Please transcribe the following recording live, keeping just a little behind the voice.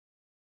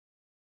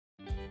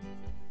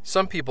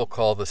Some people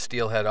call the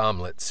steelhead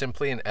omelet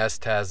simply an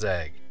Estaz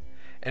egg,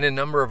 and a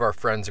number of our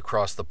friends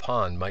across the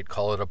pond might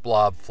call it a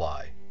blob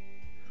fly.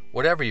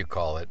 Whatever you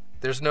call it,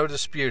 there's no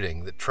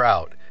disputing that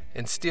trout,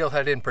 and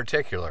steelhead in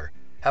particular,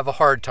 have a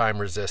hard time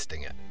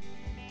resisting it.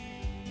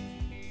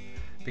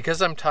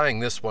 Because I'm tying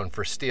this one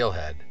for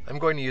steelhead, I'm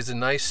going to use a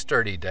nice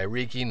sturdy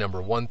Dai-Riki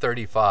number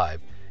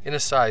 135 in a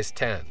size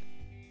 10.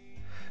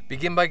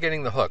 Begin by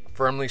getting the hook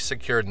firmly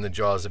secured in the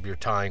jaws of your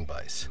tying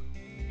vise.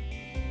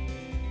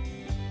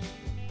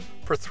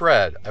 For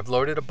thread, I've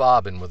loaded a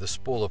bobbin with a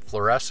spool of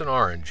fluorescent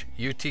orange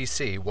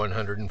UTC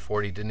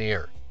 140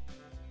 Denier.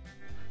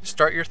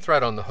 Start your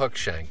thread on the hook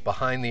shank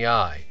behind the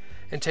eye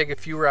and take a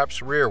few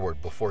wraps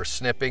rearward before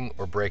snipping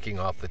or breaking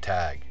off the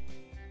tag.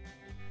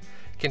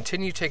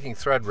 Continue taking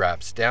thread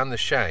wraps down the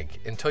shank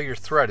until your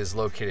thread is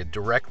located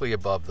directly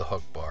above the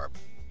hook barb.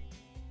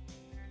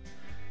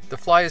 The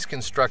fly is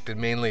constructed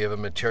mainly of a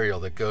material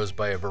that goes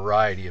by a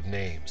variety of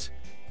names.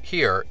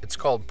 Here, it's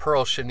called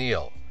Pearl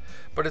Chenille,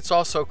 but it's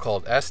also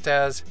called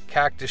Estaz,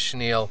 Cactus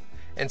Chenille,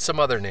 and some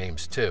other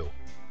names too.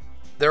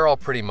 They're all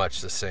pretty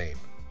much the same.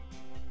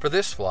 For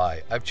this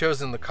fly, I've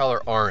chosen the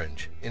color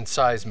orange in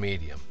size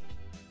medium.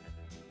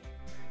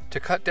 To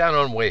cut down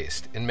on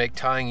waste and make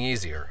tying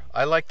easier,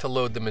 I like to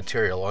load the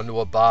material onto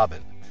a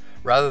bobbin,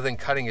 rather than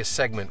cutting a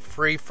segment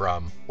free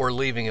from or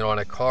leaving it on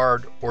a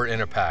card or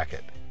in a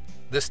packet.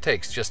 This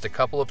takes just a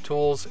couple of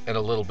tools and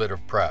a little bit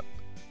of prep.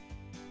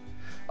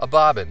 A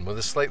bobbin with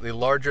a slightly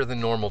larger than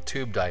normal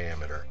tube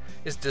diameter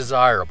is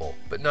desirable,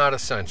 but not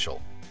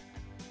essential.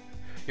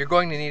 You're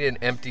going to need an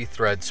empty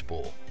thread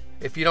spool.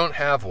 If you don't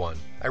have one,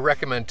 I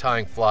recommend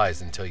tying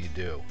flies until you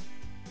do.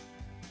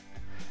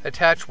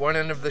 Attach one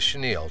end of the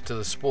chenille to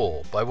the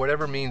spool by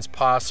whatever means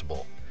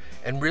possible,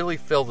 and really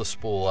fill the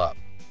spool up.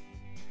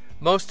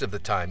 Most of the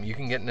time, you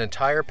can get an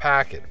entire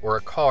packet or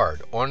a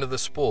card onto the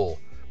spool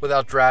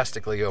without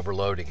drastically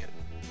overloading it.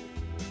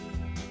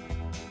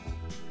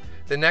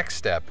 The next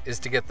step is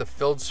to get the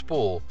filled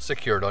spool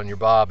secured on your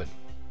bobbin.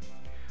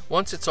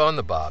 Once it's on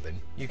the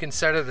bobbin, you can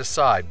set it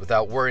aside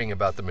without worrying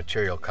about the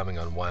material coming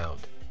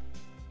unwound.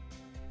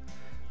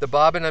 The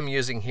bobbin I'm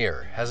using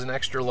here has an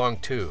extra long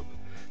tube,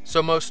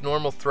 so most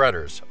normal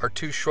threaders are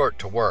too short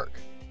to work.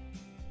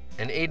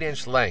 An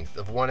 8-inch length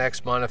of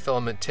 1X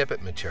monofilament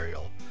tippet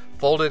material,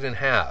 folded in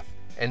half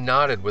and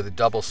knotted with a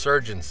double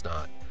surgeon's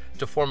knot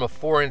to form a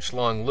 4-inch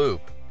long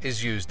loop,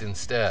 is used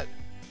instead.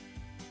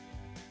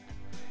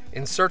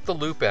 Insert the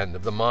loop end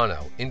of the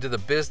mono into the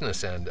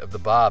business end of the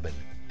bobbin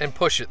and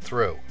push it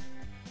through.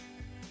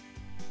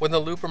 When the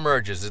loop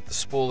emerges at the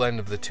spool end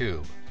of the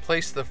tube,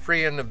 place the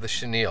free end of the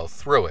chenille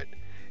through it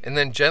and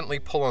then gently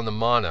pull on the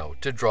mono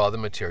to draw the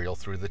material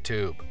through the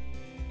tube.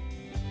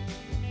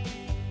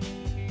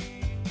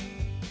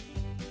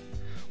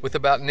 With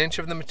about an inch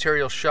of the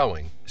material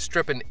showing,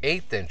 strip an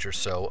 1/8 inch or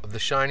so of the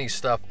shiny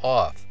stuff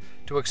off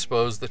to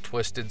expose the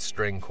twisted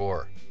string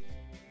core.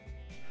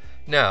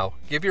 Now,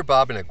 give your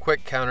bobbin a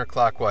quick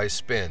counterclockwise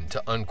spin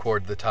to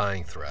uncord the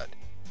tying thread.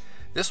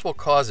 This will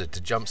cause it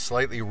to jump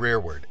slightly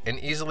rearward and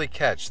easily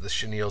catch the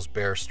chenille's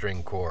bare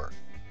string core.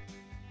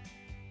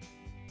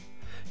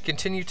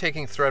 Continue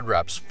taking thread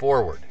wraps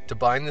forward to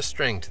bind the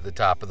string to the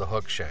top of the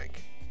hook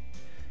shank.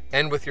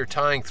 End with your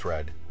tying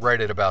thread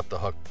right at about the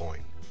hook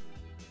point.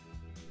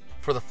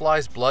 For the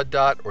fly's blood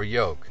dot or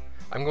yolk,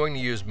 I'm going to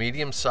use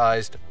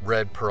medium-sized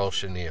red Pearl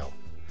Chenille.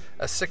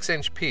 A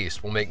 6-inch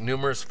piece will make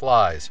numerous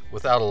flies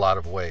without a lot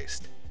of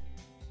waste.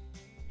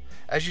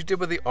 As you did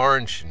with the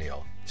orange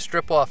chenille,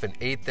 strip off an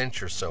 1/8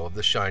 inch or so of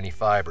the shiny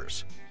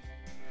fibers.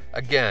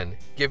 Again,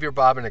 give your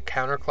bobbin a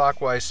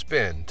counterclockwise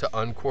spin to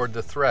uncord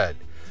the thread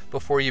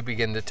before you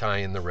begin to tie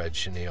in the red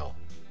chenille.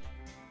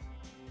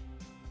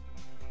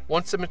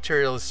 Once the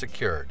material is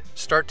secured,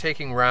 start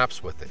taking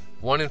wraps with it,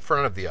 one in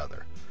front of the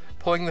other,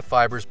 pulling the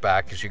fibers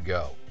back as you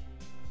go.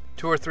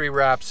 2 or 3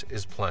 wraps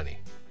is plenty.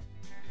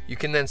 You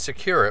can then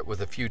secure it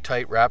with a few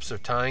tight wraps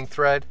of tying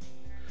thread,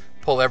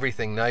 pull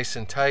everything nice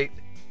and tight,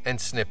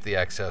 and snip the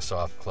excess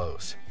off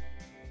close.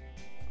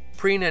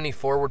 Preen any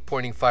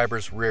forward-pointing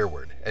fibers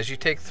rearward as you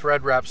take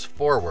thread wraps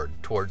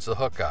forward towards the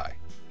hook eye.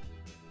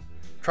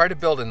 Try to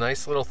build a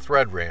nice little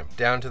thread ramp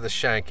down to the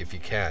shank if you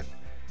can,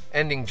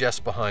 ending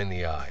just behind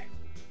the eye.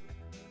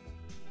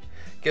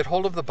 Get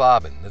hold of the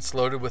bobbin that's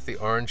loaded with the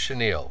orange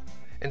chenille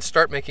and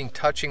start making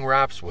touching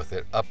wraps with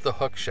it up the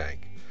hook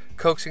shank,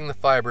 coaxing the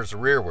fibers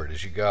rearward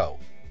as you go.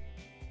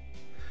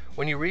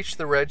 When you reach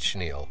the red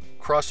chenille,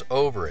 cross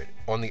over it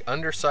on the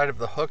underside of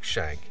the hook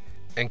shank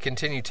and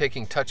continue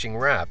taking touching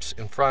wraps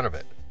in front of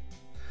it.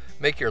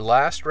 Make your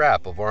last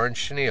wrap of orange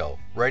chenille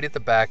right at the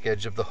back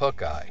edge of the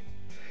hook eye,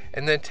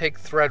 and then take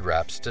thread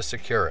wraps to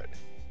secure it.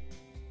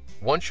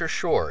 Once you're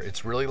sure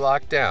it's really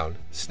locked down,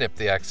 snip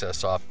the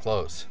excess off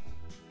close.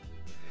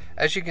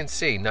 As you can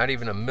see, not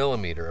even a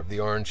millimeter of the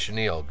orange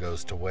chenille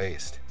goes to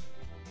waste.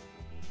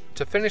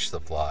 To finish the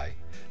fly,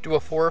 do a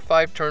 4 or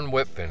 5 turn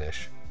whip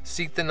finish,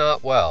 seat the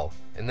knot well,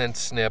 and then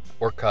snip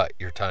or cut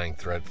your tying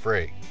thread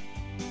free.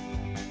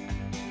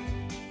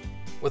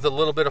 With a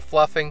little bit of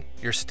fluffing,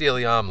 your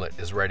Steelie omelet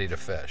is ready to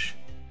fish.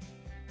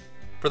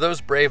 For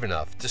those brave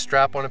enough to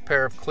strap on a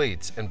pair of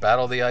cleats and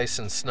battle the ice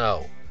and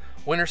snow,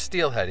 winter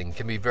steelheading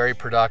can be very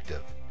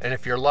productive, and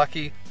if you're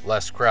lucky,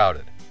 less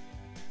crowded.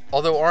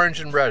 Although orange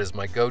and red is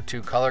my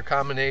go-to color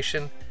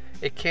combination,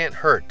 it can't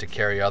hurt to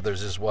carry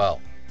others as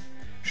well.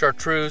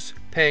 Chartreuse,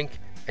 pink,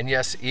 and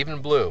yes,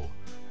 even blue,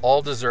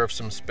 all deserve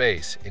some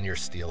space in your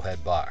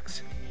steelhead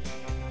box.